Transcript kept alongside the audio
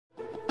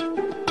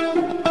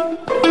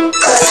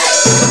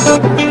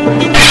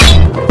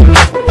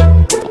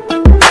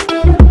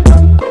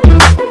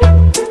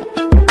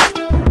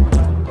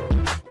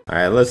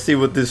let's see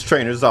what this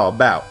trainer's all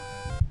about.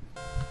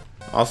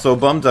 Also,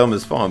 Bum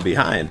is falling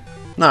behind.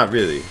 Not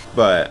really,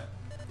 but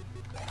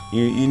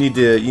you need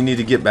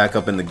to get back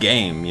up in the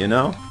game, you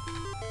know?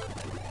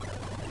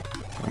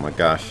 Oh my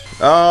gosh.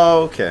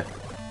 Oh, okay.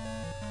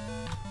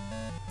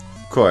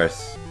 Of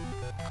course.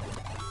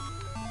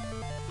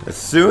 As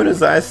soon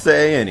as I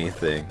say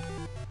anything.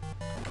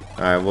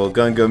 Alright, well,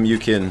 Gungam, you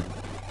can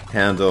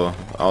handle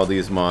all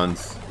these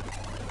mons.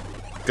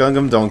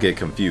 Gungam, don't get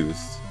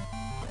confused.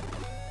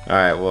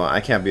 Alright, well,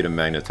 I can't beat a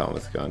Magneton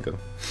with Gungam.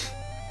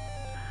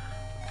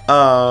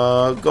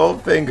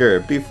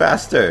 Goldfinger, be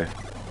faster.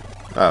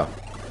 Oh.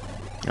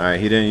 Alright,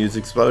 he didn't use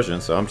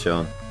explosion, so I'm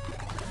chilling.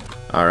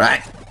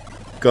 Alright.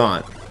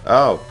 Gone.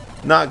 Oh,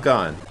 not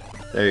gone.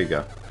 There you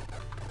go.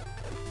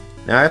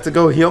 Now I have to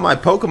go heal my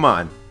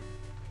Pokemon.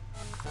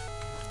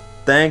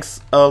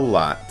 Thanks a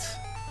lot.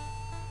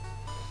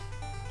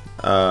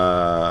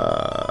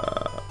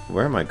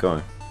 Where am I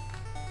going?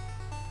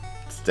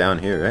 It's down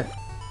here, right?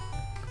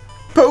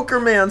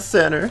 Pokerman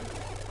Center.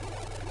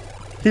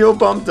 Heal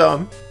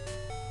Bum.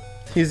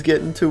 He's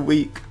getting too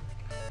weak.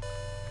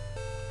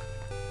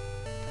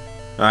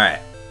 Alright.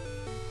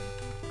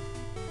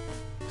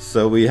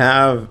 So we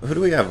have... Who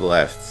do we have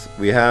left?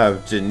 We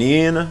have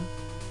Janine,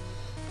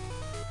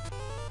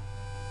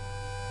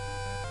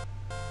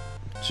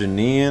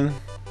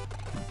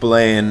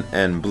 Blaine,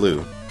 and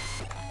Blue.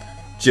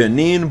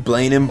 Janine,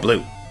 Blaine, and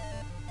Blue.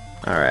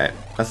 Alright.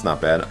 That's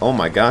not bad. Oh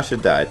my gosh,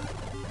 it died.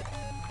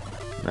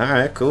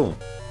 Alright, cool.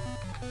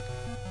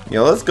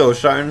 Yo, let's go,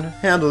 Sharton.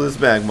 Handle this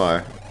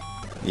Magmar.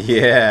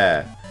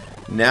 Yeah.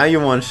 Now you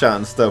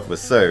one-shotting stuff with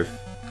Surf.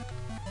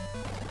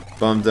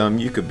 Bum,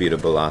 you could beat a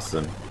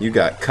Blossom. You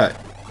got cut.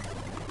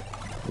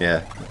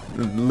 Yeah.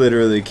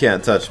 Literally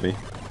can't touch me.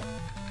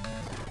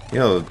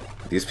 Yo,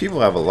 these people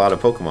have a lot of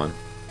Pokemon.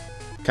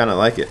 Kinda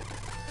like it.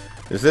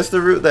 Is this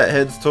the route that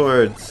heads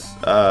towards,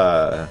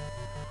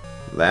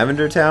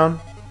 Lavender Town?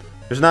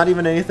 There's not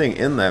even anything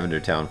in Lavender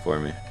Town for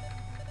me.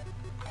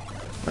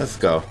 Let's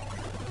go.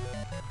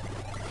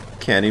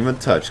 Can't even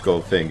touch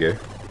Goldfinger.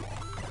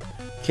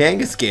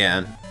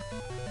 Kangaskhan.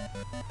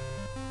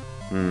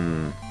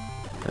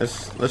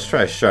 Let's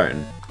try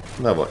Sharton.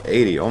 Level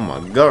 80. Oh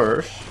my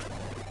gosh.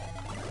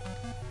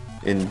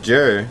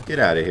 Endure. Get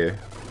out of here.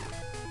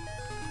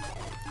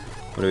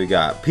 What do we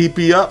got?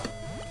 PP up.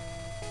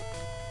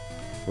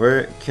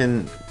 Where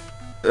can...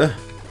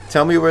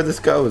 tell me where this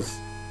goes.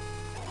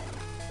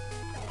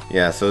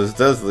 Yeah, so this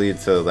does lead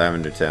to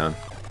Lavender Town.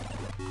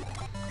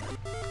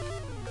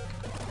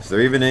 Is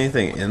there even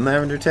anything in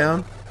Lavender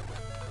Town?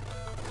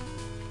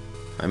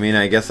 I mean,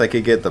 I guess I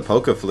could get the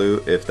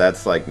Poke-Flute if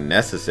that's, like,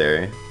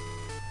 necessary.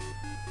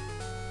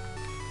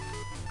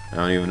 I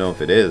don't even know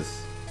if it is.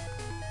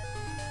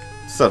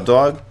 What's up,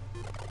 dog?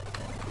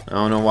 I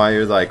don't know why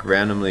you're, like,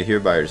 randomly here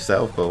by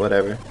yourself, but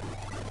whatever.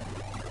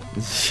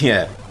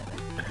 Yeah.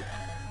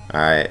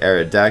 Alright,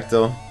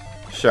 Aerodactyl.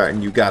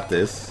 Sharton, you got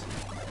this.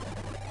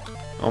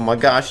 Oh my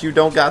gosh, you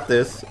don't got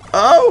this.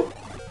 Oh!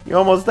 You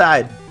almost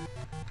died.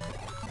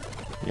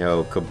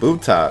 Yo,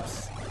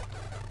 Kabutops.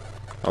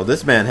 Oh,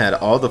 this man had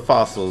all the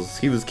fossils.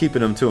 He was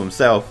keeping them to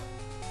himself.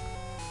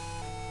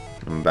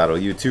 I'm gonna battle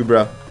you too,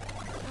 bro.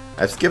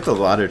 I've skipped a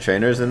lot of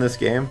trainers in this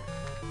game.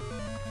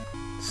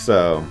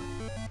 So...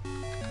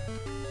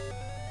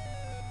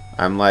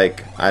 I'm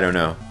like, I don't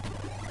know.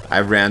 I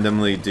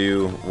randomly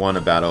do want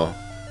to battle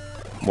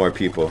more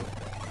people.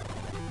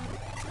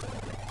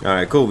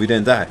 Alright, cool. We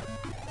didn't die.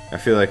 I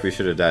feel like we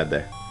should have died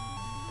there.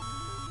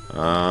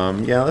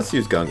 Yeah, let's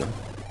use Gungam.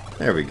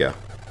 There we go.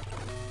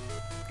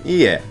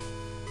 Yeah.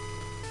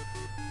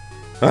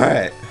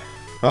 Alright,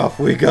 off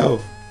we go.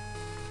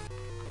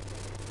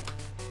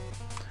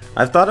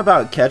 I've thought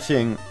about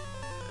catching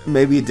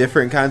maybe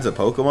different kinds of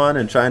Pokemon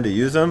and trying to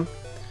use them.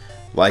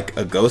 Like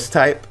a ghost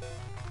type.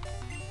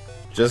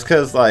 Just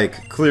cause,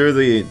 like,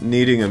 clearly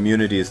needing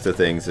immunities to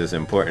things is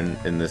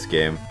important in this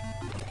game.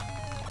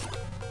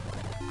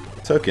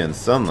 Took in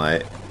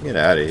Sunlight. Get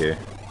out of here.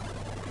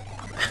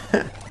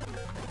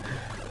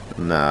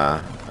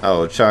 Nah.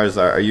 Oh,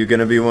 Charizard. Are you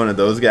gonna be one of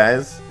those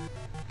guys?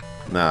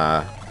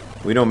 Nah.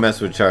 We don't mess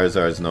with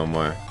Charizards no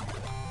more.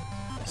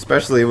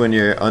 Especially when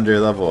you're under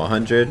level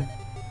 100.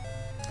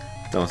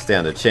 Don't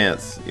stand a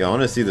chance. Yo, I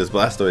want to see this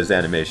Blastoise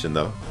animation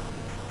though.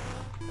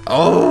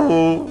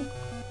 Oh!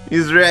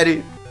 He's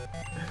ready!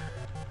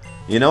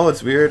 You know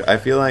what's weird? I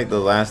feel like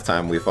the last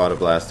time we fought a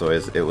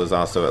Blastoise, it was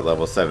also at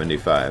level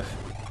 75.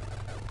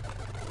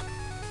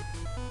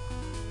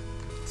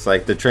 It's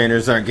like the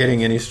trainers aren't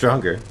getting any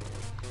stronger.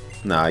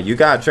 Nah, you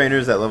got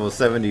trainers at level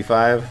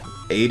 75,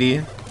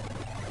 80.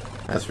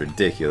 That's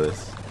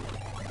ridiculous.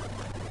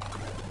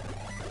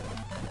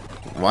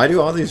 Why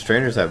do all these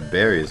trainers have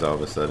berries all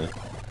of a sudden?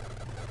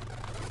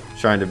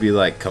 Trying to be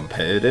like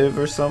competitive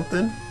or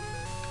something?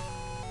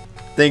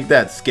 Think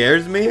that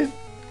scares me?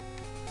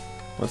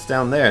 What's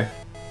down there?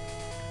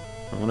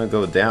 I want to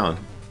go down.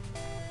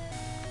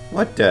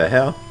 What the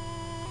hell?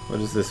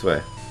 What is this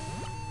way?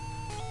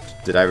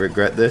 Did I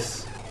regret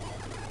this?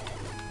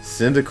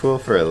 Cyndaquil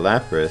for a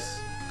Lapras.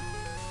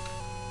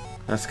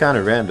 That's kind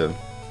of random.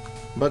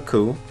 but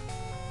cool.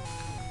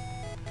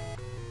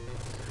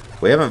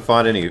 We haven't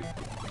fought any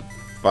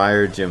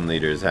fire gym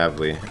leaders, have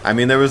we? I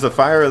mean, there was a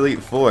Fire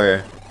Elite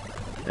 4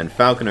 and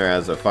Falconer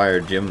as a fire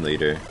gym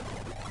leader.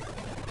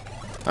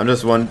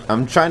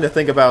 I'm trying to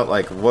think about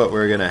like what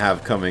we're gonna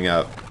have coming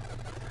up.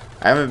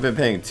 I haven't been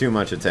paying too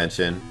much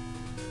attention.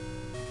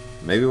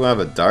 Maybe we'll have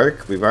a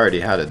dark? We've already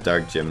had a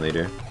dark gym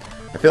leader.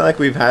 I feel like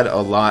we've had a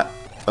lot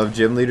of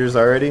gym leaders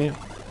already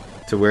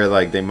to where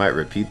like they might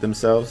repeat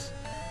themselves.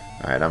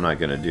 Alright, I'm not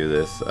gonna do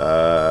this.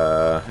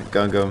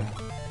 Gungam.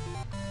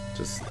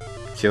 Just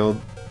kill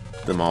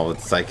them all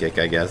with Psychic,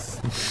 I guess.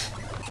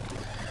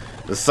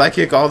 The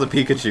Psychic all the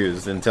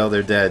Pikachus until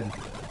they're dead.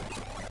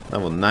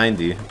 Level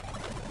 90.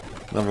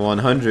 Level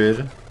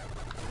 100.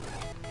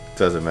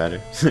 Doesn't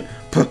matter.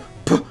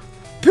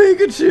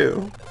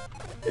 Pikachu!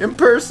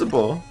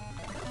 Impercible!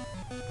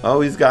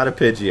 Oh, he's got a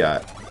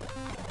Pidgeot.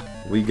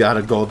 We got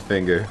a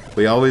Goldfinger.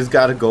 We always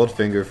got a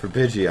Goldfinger for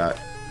Pidgeot.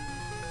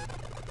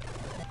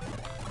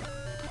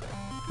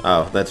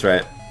 Oh, that's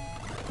right.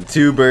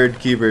 2 bird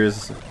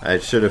keepers. I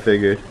should have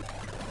figured.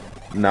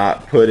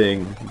 Not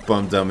putting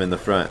Bum-Dum in the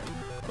front.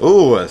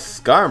 Ooh, a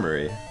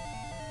Skarmory.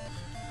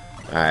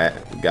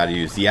 Alright, gotta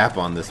use Yap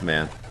on this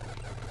man.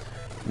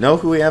 Know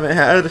who we haven't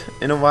had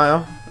in a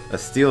while? A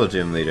Steel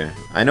gym leader.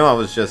 I know I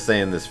was just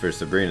saying this for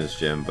Sabrina's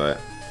gym, but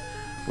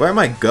where am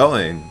I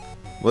going?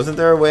 Wasn't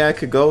there a way I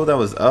could go that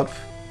was up?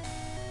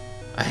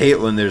 I hate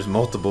when there's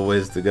multiple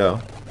ways to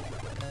go.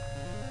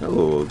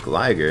 Ooh,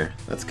 Gligar.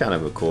 That's kind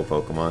of a cool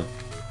Pokemon.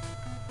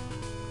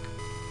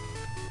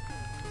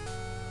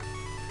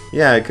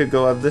 Yeah, I could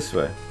go up this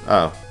way.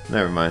 Oh,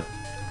 never mind.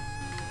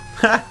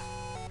 Ha!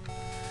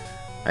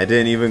 I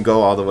didn't even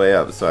go all the way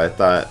up, so I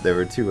thought there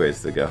were 2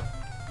 ways to go.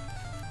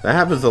 That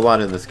happens a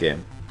lot in this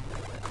game.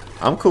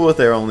 I'm cool with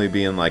there only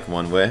being like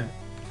 1 way.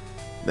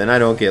 Then I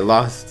don't get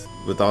lost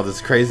with all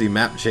this crazy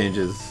map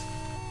changes.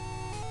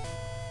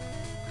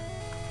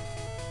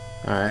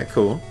 Alright,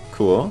 cool.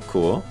 Cool,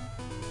 cool.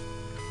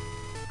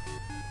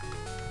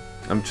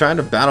 I'm trying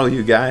to battle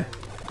you, guy.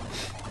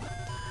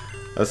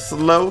 A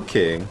Slow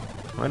King.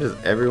 Why does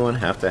everyone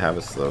have to have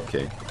a Slow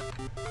King?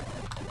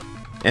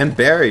 And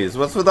berries.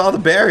 What's with all the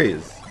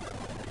berries?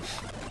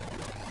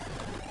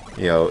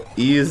 Yo,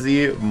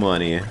 easy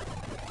money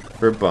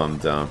for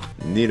Bum-Dum.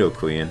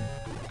 Nidoqueen.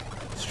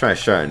 Let's try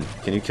Sharn.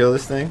 Can you kill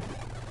this thing?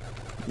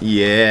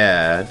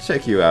 Yeah,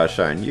 check you out,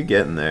 Sharn. You're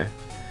getting there.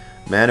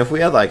 Man, if we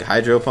had like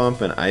Hydro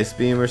Pump and Ice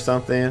Beam or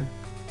something,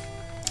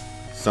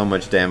 so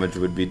much damage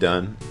would be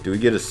done. Do we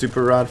get a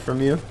Super Rod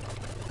from you?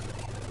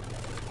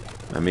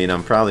 I mean,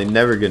 I'm probably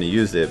never going to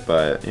use it,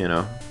 but, you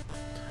know,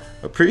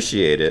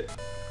 appreciate it.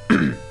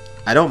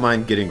 I don't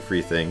mind getting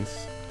free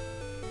things.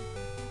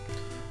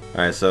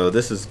 Alright, so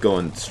this is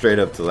going straight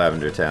up to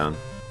Lavender Town.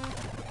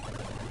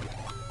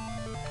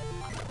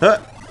 Huh!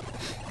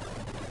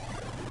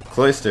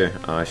 Cloyster.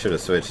 Oh, I should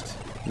have switched.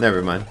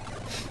 Never mind.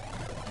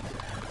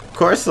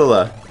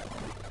 Corsola!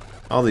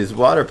 All these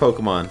water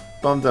Pokemon.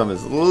 Bum-Dum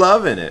is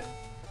loving it.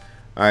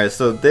 Alright,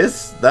 so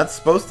that's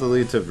supposed to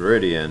lead to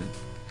Viridian.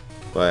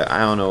 But I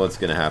don't know what's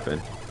gonna happen.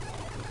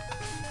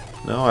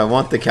 No, I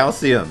want the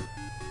calcium.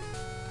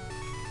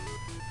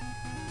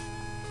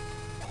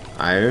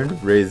 Iron,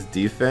 raise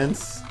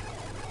defense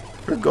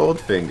for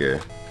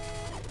Goldfinger.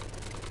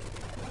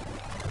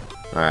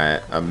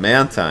 Alright, a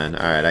Mantine.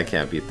 Alright, I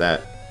can't beat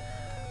that.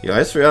 Yo, I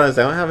just realized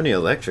I don't have any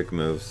electric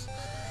moves.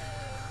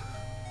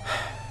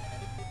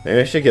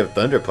 Maybe I should give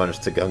Thunder Punch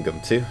to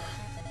Gungam too.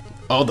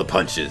 All the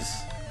punches.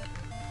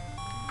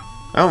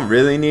 I don't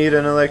really need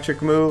an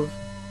electric move,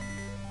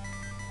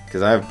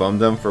 because I have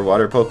Bum-Dum for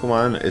water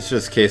Pokemon. It's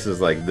just cases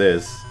like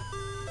this.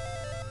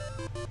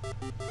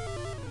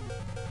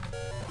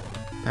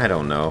 I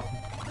don't know.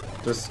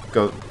 Just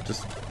go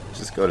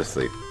to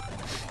sleep.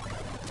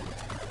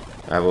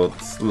 I will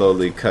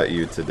slowly cut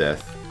you to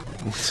death.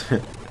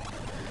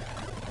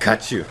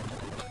 Cut you.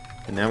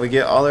 And now we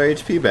get all our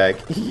HP back.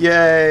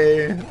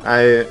 Yay!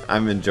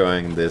 I'm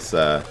enjoying this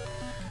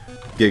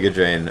Giga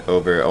Drain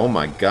over, oh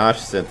my gosh,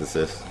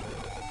 Synthesis.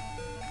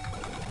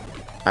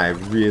 I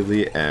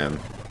really am.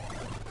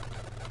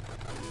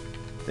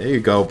 There you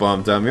go,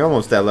 Bum-Dum. You're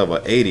almost at level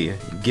 80.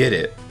 Get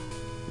it.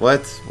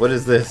 What? What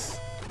is this?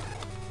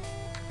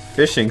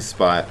 Fishing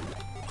spot.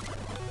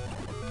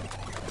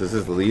 Does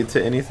this lead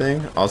to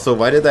anything? Also,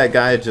 why did that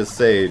guy just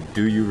say,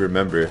 "Do you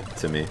remember?"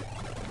 to me?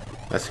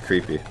 That's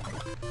creepy.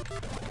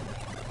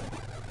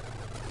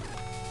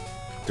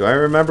 Do I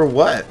remember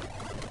what?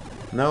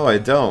 No, I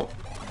don't.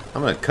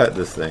 I'm gonna cut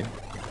this thing.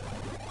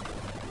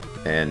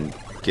 And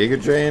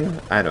Giga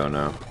Drain? I don't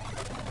know.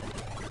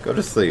 Go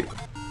to sleep.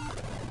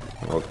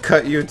 We'll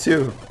cut you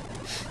too.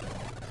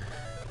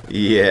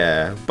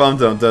 Yeah,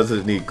 Bum-Dum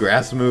doesn't need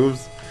grass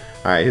moves.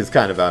 Alright, he's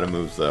kind of out of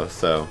moves though,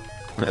 so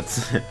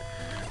that's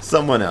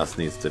someone else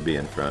needs to be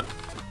in front.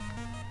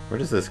 Where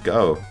does this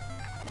go?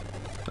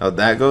 Oh,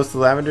 that goes to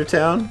Lavender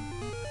Town?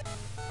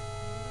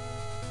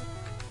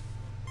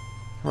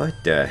 What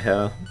the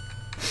hell?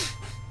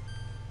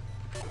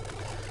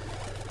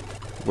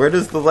 Where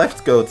does the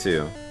left go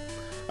to?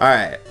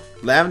 Alright,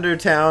 Lavender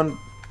Town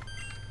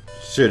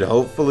should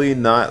hopefully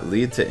not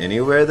lead to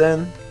anywhere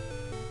then.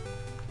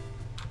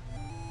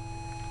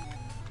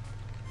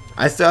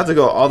 I still have to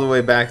go all the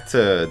way back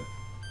to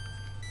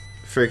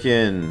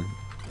freaking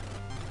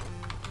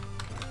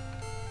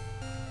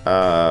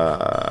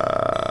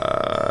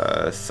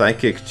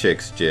Psychic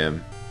Chick's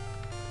gym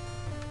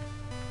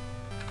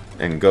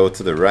and go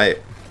to the right.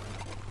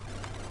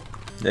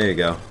 There you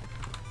go.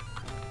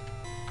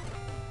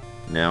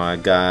 Now I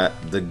got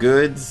the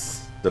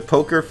goods, the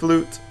poker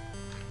flute.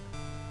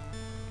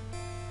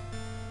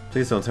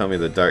 Please don't tell me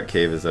the dark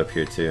cave is up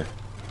here too.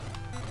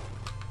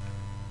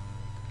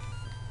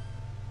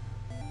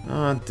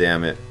 Oh,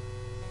 damn it.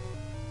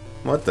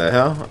 What the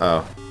hell?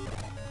 Oh.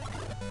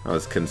 I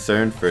was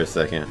concerned for a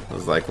second. I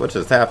was like, what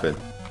just happened?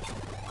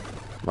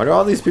 Why do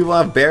all these people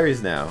have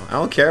berries now? I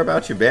don't care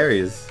about your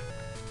berries.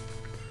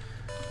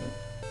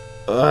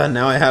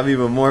 Now I have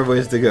even more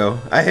ways to go.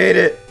 I hate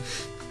it.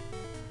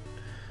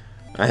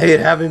 I hate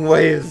having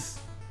ways.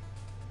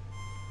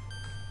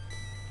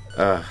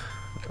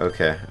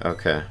 Okay,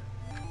 okay.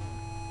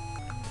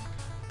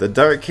 The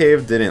dark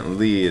cave didn't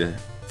lead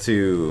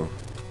to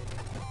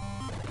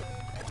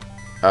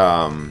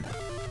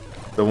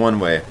the one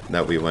way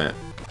that we went.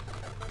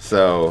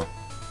 So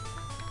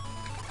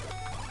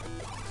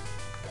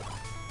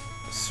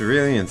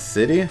Cerulean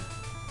City?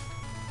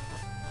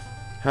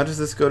 How does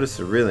this go to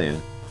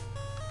Cerulean?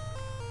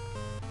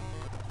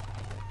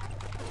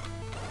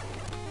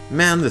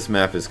 Man, this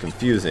map is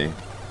confusing.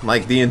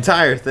 Like the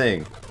entire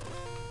thing.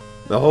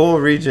 The whole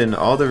region,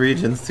 all the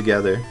regions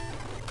together.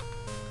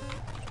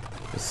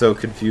 It's so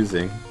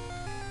confusing.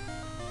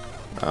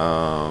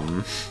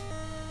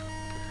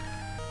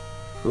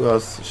 Who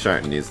else?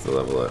 Sharton needs to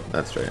level up.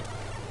 That's right.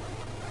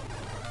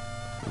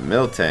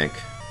 Mill tank.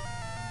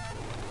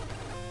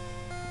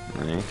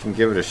 You can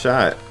give it a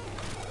shot.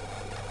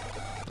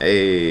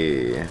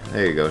 Hey,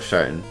 there you go,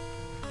 Sharton.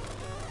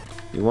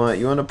 You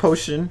want a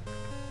potion?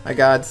 I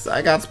got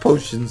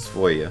potions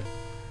for you.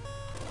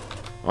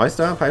 Oh, I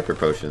still have hyper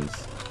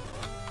potions.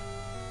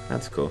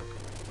 That's cool.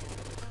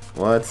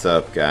 What's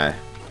up, guy?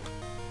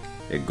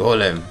 A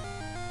golem.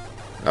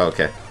 Oh,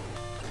 okay.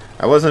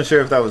 I wasn't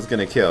sure if that was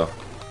gonna kill.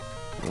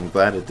 I'm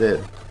glad it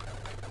did.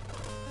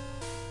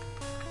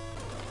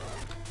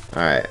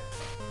 Alright.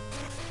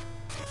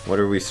 What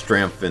are we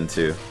stramping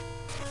to?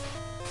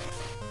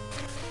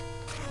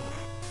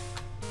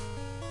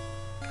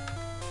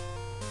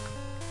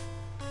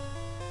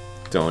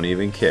 Don't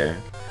even care.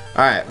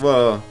 Alright,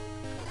 well,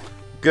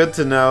 good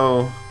to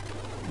know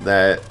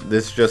that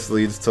this just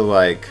leads to,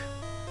 like,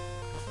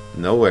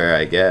 nowhere,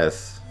 I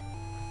guess.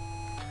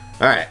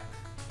 Alright.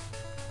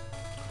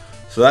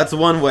 So that's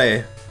one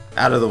way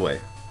out of the way.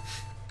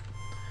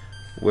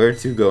 Where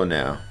to go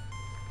now?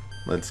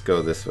 Let's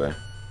go this way.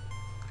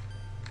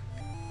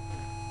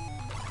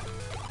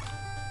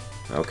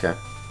 Okay.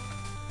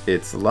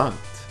 It's locked.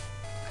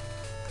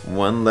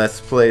 One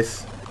less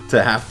place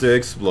to have to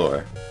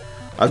explore.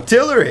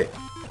 Artillery!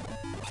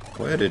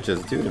 What did it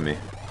just do to me?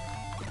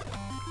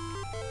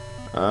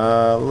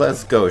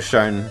 Let's go,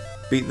 Sharton.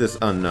 Beat this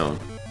unknown.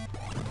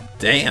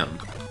 Damn!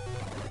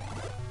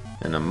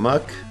 And a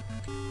muck.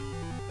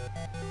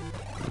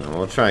 No,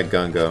 we'll try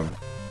Gungam.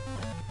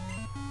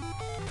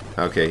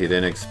 Okay, he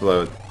didn't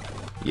explode.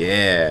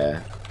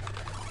 Yeah!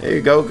 There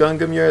you go,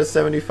 Gungam, you're at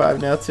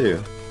 75 now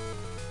too.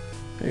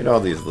 Look at all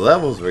these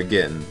levels we're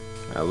getting.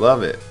 I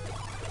love it.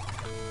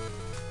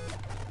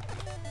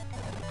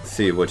 Let's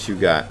see what you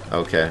got.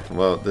 Okay,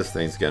 well, this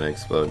thing's gonna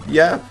explode.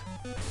 Yeah!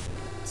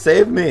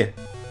 Save me!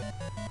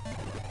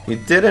 He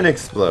didn't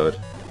explode.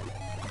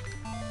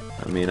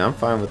 I mean, I'm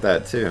fine with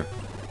that too.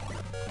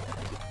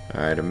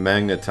 Alright, a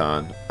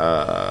magneton.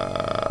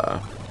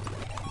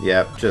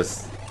 Yep,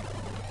 just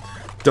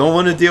don't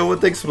want to deal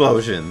with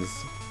explosions.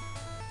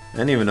 I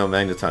didn't even know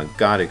magneton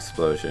got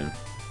explosion.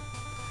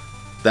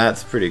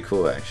 That's pretty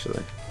cool,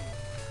 actually.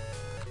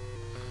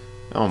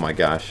 Oh my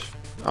gosh.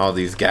 All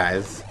these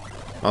guys.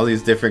 All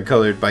these different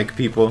colored bike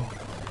people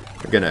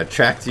are gonna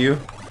attract you.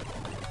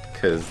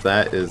 Because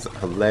that is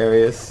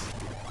hilarious.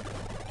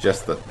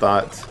 Just the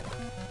thought.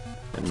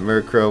 And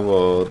Murkrow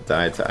will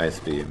die to Ice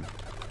Beam.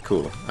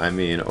 Cool. I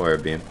mean, Aura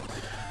Beam.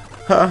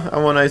 Huh, I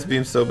want Ice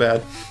Beam so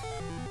bad.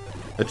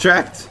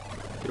 Attract!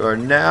 You are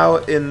now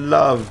in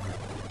love.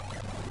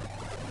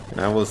 And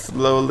I will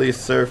slowly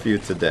surf you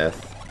to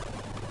death.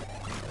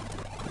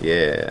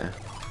 Yeah.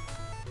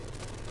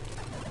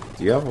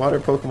 Do you have water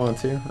Pokemon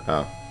too?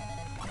 Oh.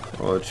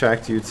 We'll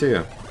attract you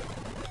too.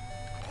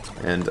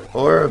 And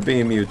Aura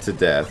Beam you to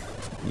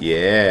death.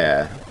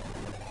 Yeah.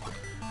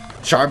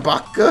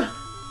 Charbaka?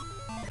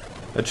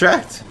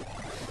 Attract!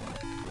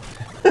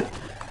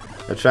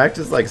 Attract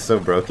is like so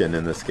broken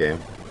in this game.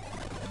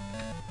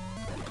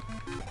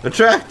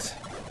 Attract!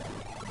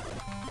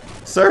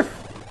 Surf!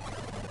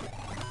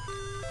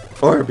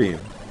 Aura Beam.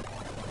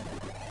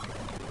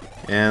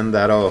 And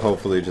that'll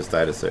hopefully just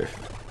die to surf.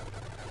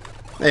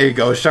 There you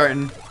go,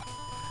 Sharton.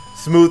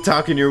 Smooth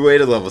talking your way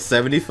to level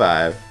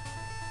 75.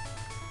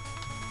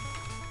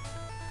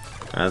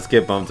 Let's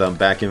get bumped on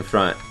back in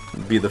front.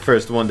 Be the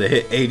first one to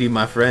hit 80,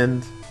 my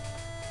friend.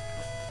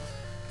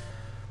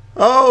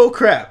 Oh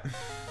crap!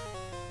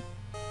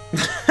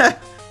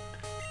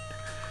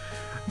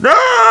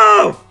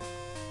 No!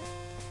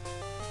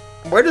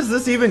 Where does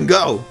this even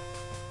go?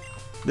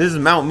 This is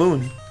Mount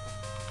Moon.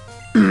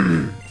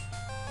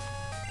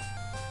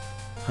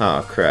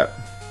 Oh crap.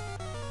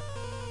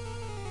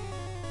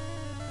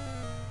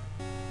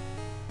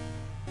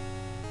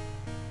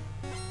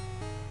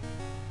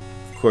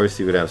 Of course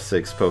he would have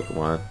 6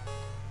 Pokemon.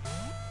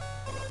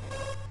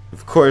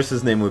 Of course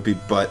his name would be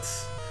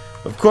BUTTZ.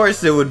 Of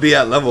course it would be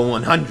at level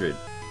 100.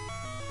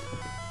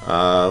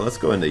 Let's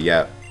go into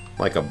Yap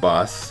like a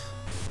boss.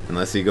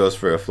 Unless he goes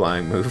for a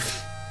flying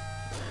move.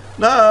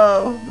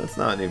 No! That's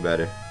not any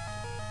better.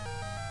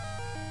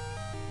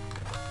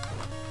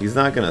 He's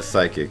not gonna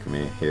Psychic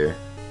me here.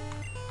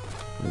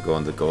 I'm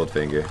going to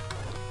Goldfinger.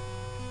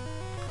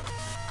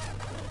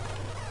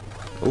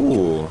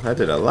 Ooh, that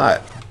did a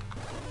lot.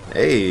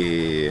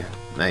 Hey,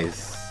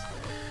 nice.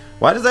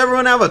 Why does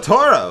everyone have a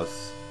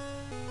Tauros?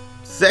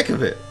 Sick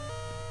of it.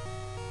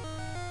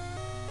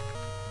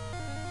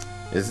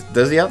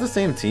 Does he have the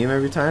same team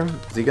every time?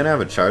 Is he gonna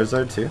have a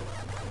Charizard too?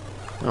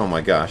 Oh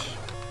my gosh.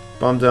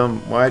 Bum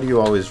Dum, why do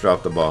you always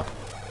drop the ball?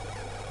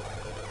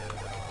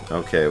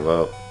 Okay,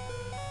 well.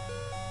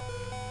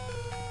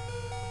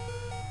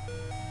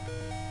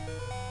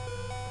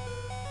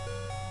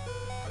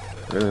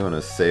 I really want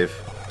to save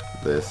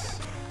this.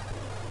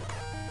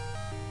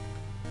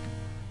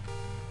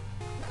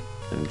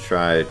 And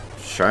try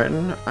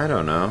Sharton? I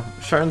don't know.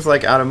 Sharton's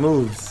like out of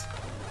moves.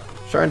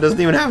 Sharton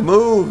doesn't even have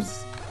moves!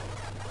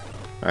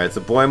 Alright, it's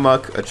a boy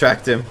muck.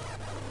 Attract him.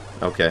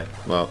 Okay,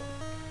 well.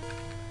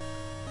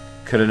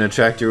 Couldn't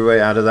attract your way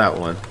out of that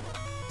one.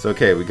 It's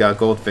okay, we got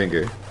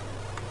Goldfinger.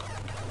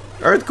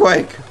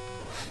 Earthquake!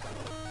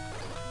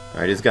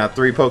 Alright, he's got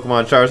 3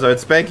 Pokemon Charizard.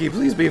 Spanky,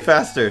 please be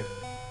faster.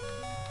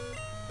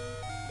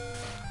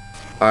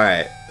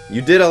 Alright,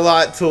 you did a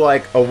lot to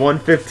like a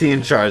 115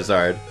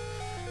 Charizard.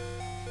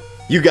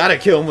 You gotta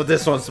kill him with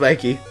this one,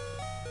 Spanky.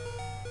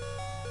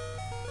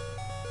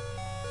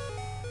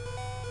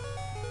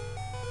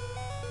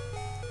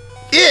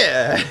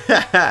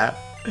 Yeah!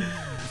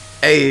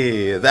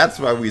 Hey, that's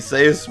why we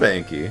save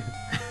Spanky.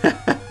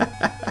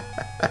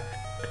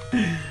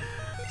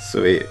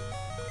 Sweet.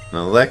 An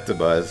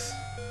Electabuzz.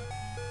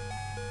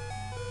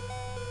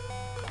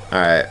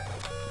 Alright.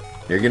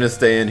 You're gonna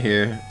stay in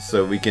here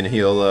so we can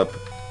heal up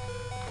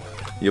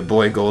your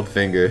boy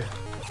Goldfinger.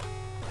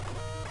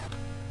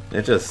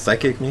 It just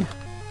Psychic me?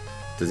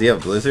 Does he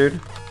have Blizzard?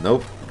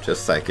 Nope,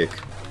 just Psychic.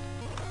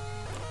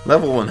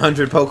 Level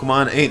 100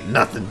 Pokemon ain't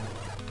nothing.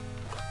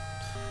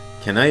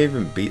 Can I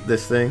even beat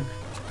this thing?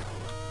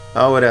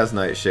 Oh, it has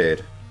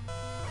Nightshade.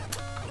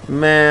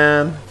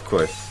 Man, of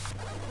course.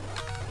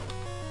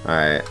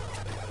 Alright.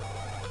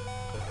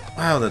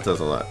 Wow, that does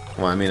a lot.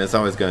 Well, I mean, it's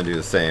always gonna do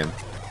the same.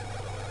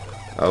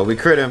 Oh, we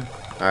crit him.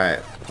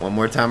 Alright, one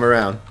more time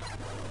around.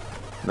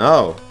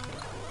 No.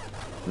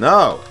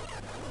 No.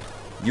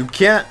 You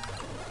can't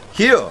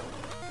heal.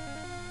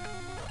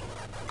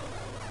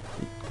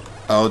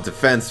 Oh,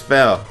 defense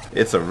fell.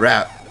 It's a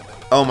wrap.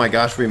 Oh my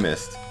gosh, we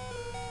missed.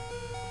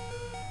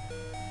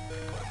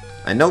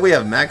 I know we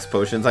have max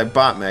potions. I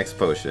bought max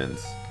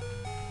potions.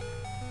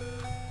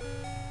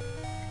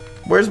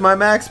 Where's my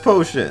max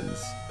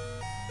potions?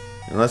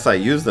 Unless I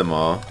use them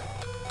all.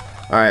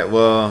 Alright,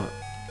 well,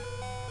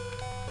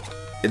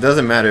 it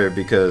doesn't matter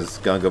because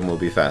Gungam will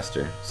be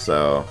faster.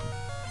 So,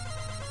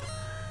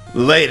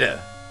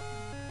 later.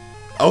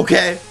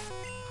 Okay?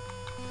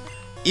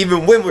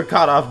 Even when we're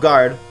caught off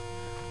guard,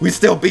 we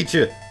still beat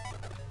you.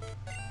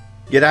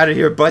 Get out of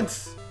here,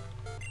 BUTTZ.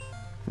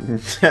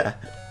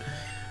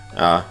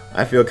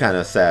 I feel kind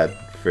of sad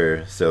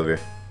for Silver.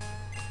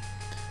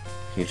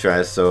 He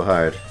tries so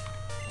hard.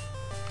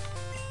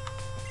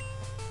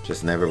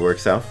 Just never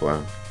works out for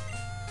him.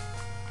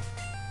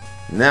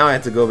 Now I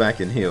have to go back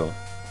and heal.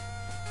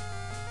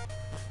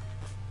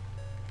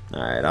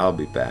 Alright, I'll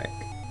be back.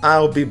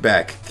 I'll be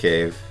back,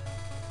 Cave.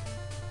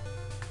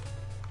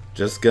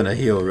 Just gonna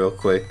heal real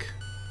quick.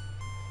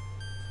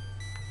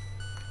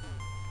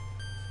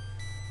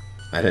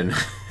 I didn't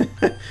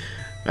I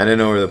didn't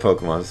know where the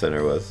Pokemon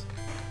Center was.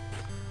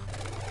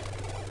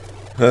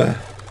 The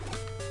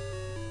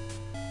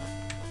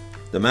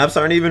maps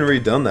aren't even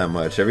redone that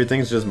much.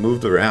 Everything's just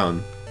moved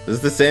around. This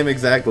is the same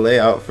exact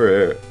layout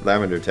for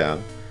Lavender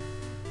Town.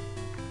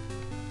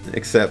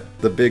 Except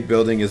the big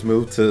building is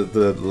moved to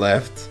the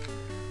left.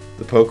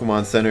 The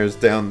Pokemon Center is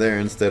down there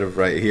instead of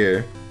right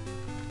here.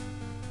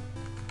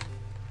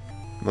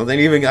 Nothing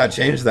even got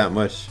changed that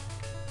much.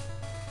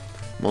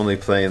 I'm only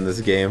playing this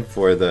game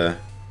for the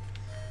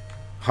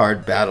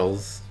hard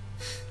battles.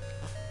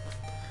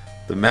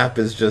 The map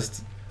is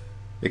just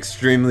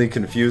extremely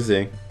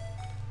confusing.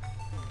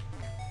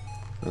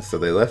 So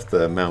they left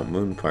the Mount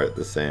Moon part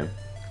the same.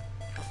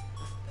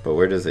 But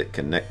where does it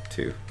connect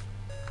to?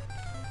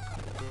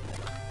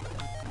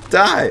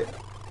 Die!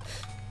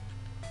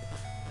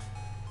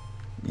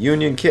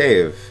 Union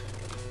Cave.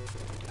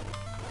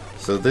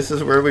 So this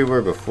is where we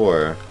were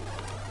before.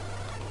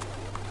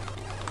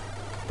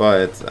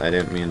 But I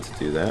didn't mean to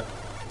do that.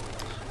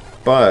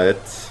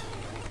 But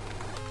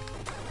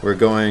we're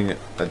going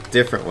a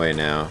different way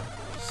now.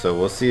 So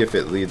we'll see if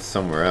it leads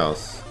somewhere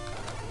else.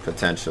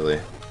 Potentially.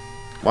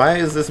 Why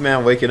is this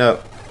man waking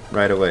up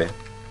right away?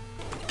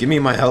 Give me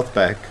my health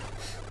back.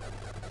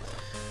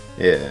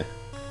 Yeah.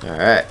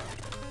 Alright.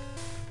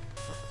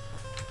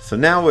 So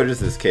now where does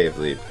this cave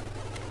lead?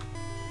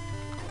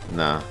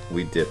 Nah,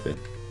 we dip it.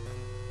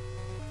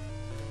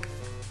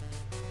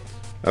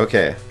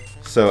 Okay.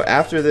 So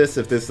after this,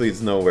 if this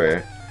leads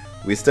nowhere,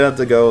 we still have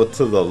to go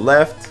to the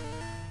left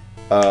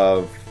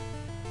of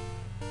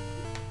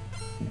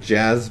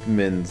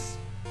Jasmine's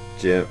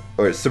gym,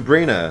 or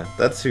Sabrina.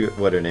 That's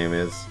what her name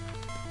is.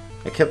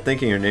 I kept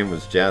thinking her name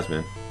was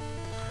Jasmine.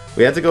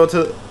 We have to go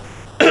to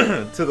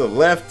to the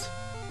left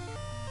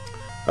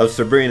of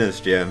Sabrina's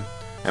gym,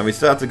 and we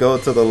still have to go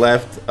to the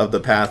left of the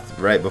path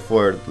right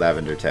before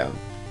Lavender Town.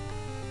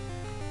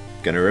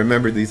 Gonna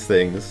remember these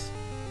things.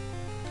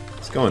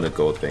 Let's go into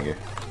Goldfinger.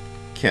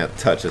 Can't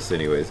touch us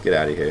anyways. Get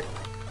out of here.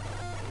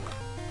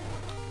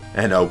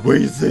 And a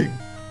wheezing.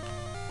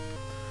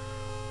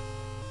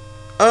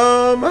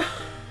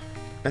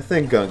 I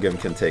think Gungam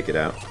can take it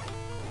out.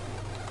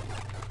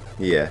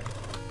 Yeah.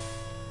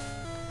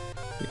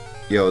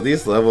 Yo,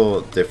 these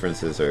level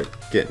differences are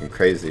getting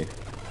crazy.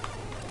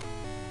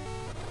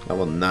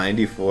 Level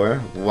 94?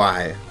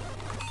 Why?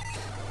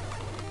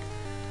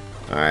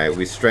 Alright,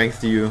 we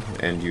strength you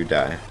and you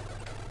die.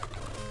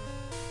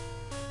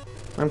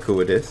 I'm cool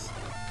with this.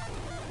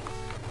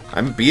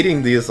 I'm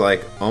beating these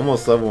like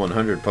almost level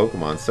 100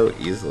 Pokemon so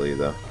easily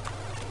though.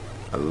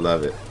 I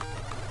love it.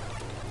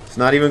 It's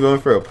not even going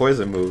for a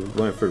poison move, it's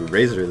going for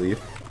Razor Leaf.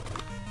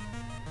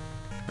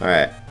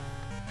 Alright.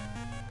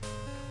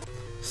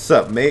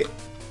 Sup, mate?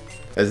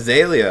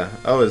 Azalea.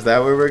 Oh, is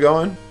that where we're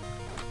going?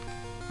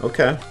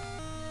 Okay.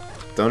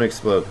 Don't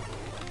explode.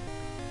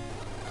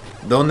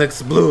 Don't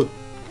explode.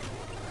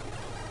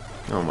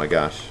 Oh my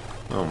gosh.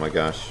 Oh my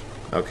gosh.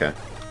 Okay.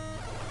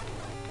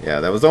 Yeah,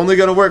 that was only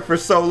gonna work for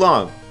so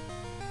long.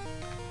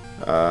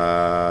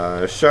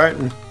 Shart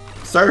and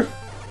Surf.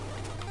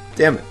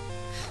 Damn it.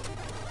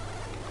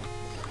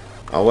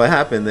 Oh, what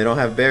happened? They don't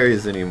have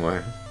berries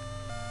anymore.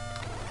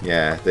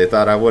 Yeah, they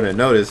thought I wouldn't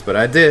notice, but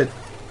I did.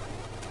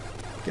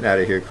 Get out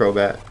of here,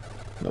 Crobat.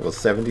 Level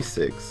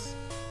 76.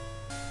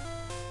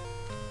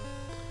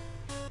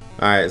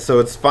 Alright, so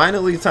it's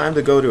finally time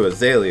to go to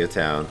Azalea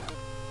Town.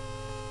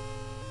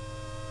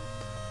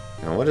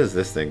 Now, what is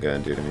this thing gonna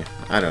do to me?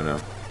 I don't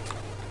know.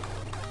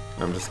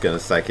 I'm just gonna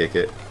Psychic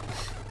it.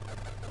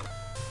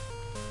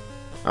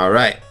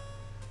 Alright.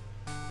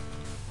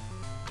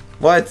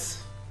 What?